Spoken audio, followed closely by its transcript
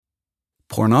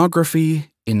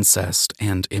Pornography, incest,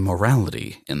 and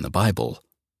immorality in the Bible.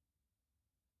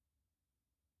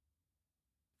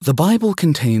 The Bible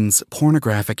contains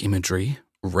pornographic imagery,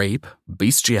 rape,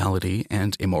 bestiality,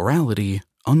 and immorality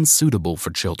unsuitable for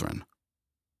children.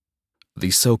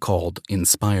 The so-called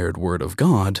inspired Word of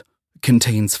God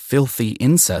contains filthy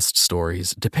incest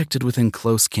stories depicted within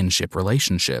close kinship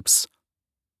relationships.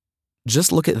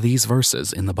 Just look at these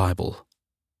verses in the Bible.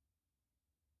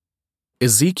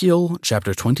 Ezekiel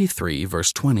chapter 23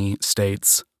 verse 20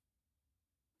 states,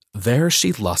 "There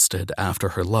she lusted after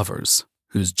her lovers,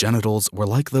 whose genitals were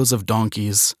like those of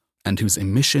donkeys, and whose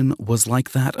emission was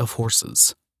like that of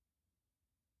horses."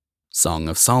 Song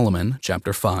of Solomon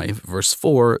chapter 5 verse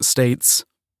 4 states,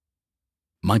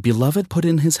 "My beloved put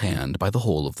in his hand by the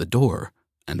hole of the door,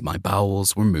 and my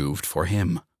bowels were moved for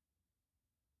him."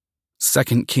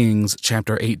 2 Kings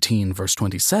chapter 18 verse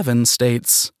 27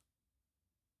 states,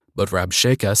 "But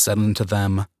Rabshakeh said unto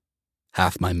them,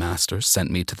 Hath my master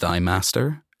sent me to thy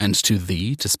master, and to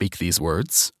thee to speak these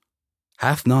words?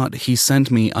 Hath not he sent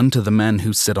me unto the men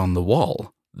who sit on the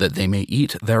wall, that they may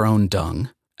eat their own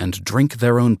dung, and drink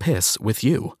their own piss with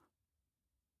you?"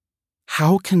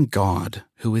 How can God,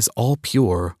 who is all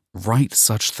pure, write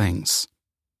such things?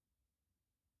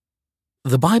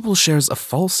 The Bible shares a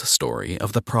false story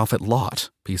of the Prophet Lot,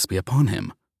 peace be upon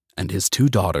him, and his 2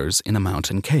 daughters in a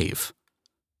mountain cave.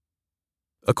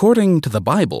 According to the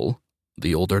Bible,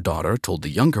 the older daughter told the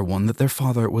younger one that their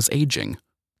father was aging.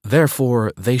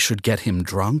 Therefore, they should get him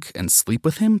drunk and sleep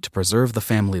with him to preserve the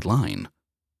family line.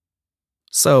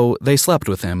 So they slept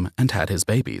with him and had his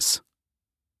babies.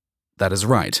 That is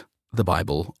right, the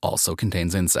Bible also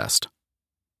contains incest.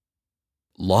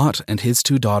 Lot and his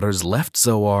 2 daughters left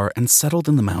Zoar and settled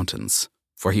in the mountains,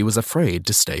 for he was afraid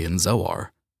to stay in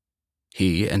Zoar.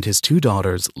 He and his 2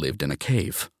 daughters lived in a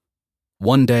cave.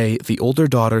 One day, the older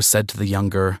daughter said to the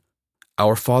younger,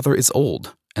 "Our father is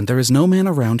old, and there is no man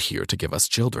around here to give us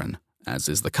children, as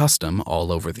is the custom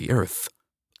all over the earth.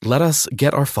 Let us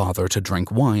get our father to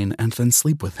drink wine and then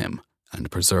sleep with him,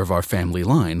 and preserve our family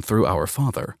line through our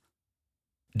father."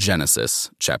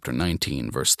 Genesis chapter 19,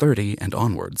 verse 30 and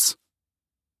onwards.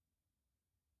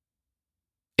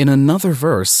 In another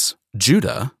verse,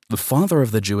 Judah, the father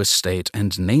of the Jewish state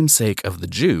and namesake of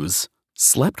the Jews,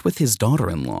 slept with his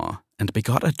daughter-in-law and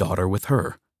begot a daughter with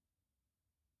her.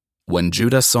 When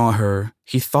Judah saw her,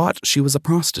 he thought she was a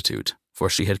prostitute, for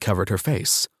she had covered her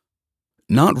face.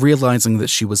 Not realizing that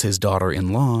she was his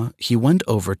daughter-in-law, he went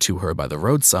over to her by the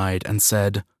roadside and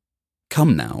said,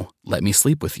 "Come now, let me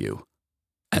sleep with you."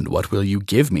 "And what will you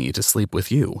give me to sleep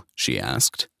with you?" she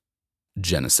asked.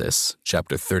 Genesis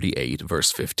chapter 38,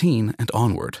 verse 15 and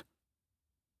onward.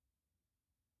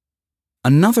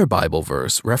 Another Bible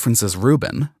verse references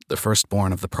Reuben, the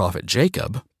firstborn of the Prophet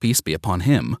Jacob, peace be upon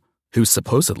him, who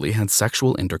supposedly had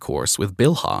sexual intercourse with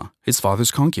Bilhah, his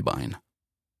father's concubine.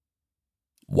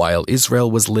 While Israel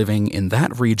was living in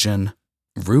that region,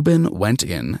 Reuben went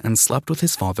in and slept with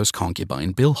his father's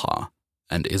concubine Bilhah,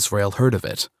 and Israel heard of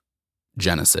it.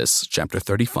 Genesis chapter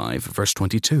 35, verse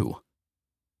 22.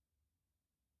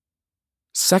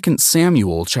 2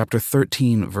 Samuel chapter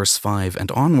 13, verse 5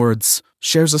 and onwards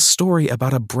shares a story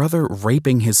about a brother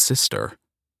raping his sister.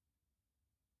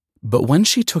 But when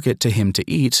she took it to him to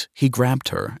eat, he grabbed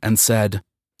her and said,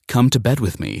 "Come to bed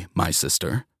with me, my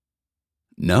sister."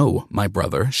 "No, my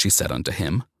brother," she said unto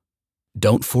him.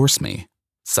 "Don't force me.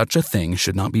 Such a thing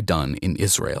should not be done in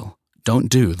Israel. Don't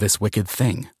do this wicked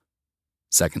thing."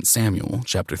 2 Samuel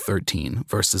chapter 13,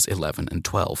 verses 11 and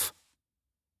 12.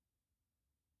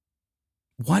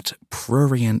 What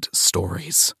prurient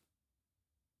stories!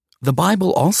 The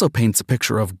Bible also paints a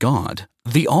picture of God,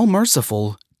 the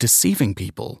all-merciful, deceiving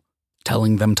people,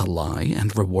 telling them to lie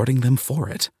and rewarding them for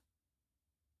it.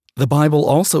 The Bible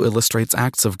also illustrates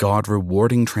acts of God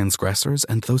rewarding transgressors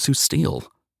and those who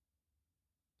steal.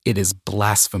 It is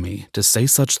blasphemy to say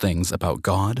such things about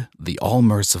God, the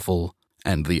all-merciful,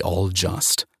 and the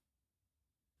all-just.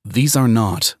 These are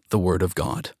not the Word of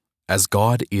God, as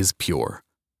God is pure.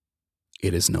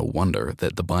 It is no wonder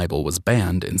that the Bible was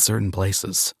banned in certain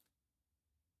places.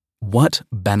 What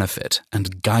benefit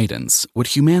and guidance would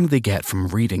humanity get from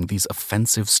reading these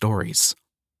offensive stories?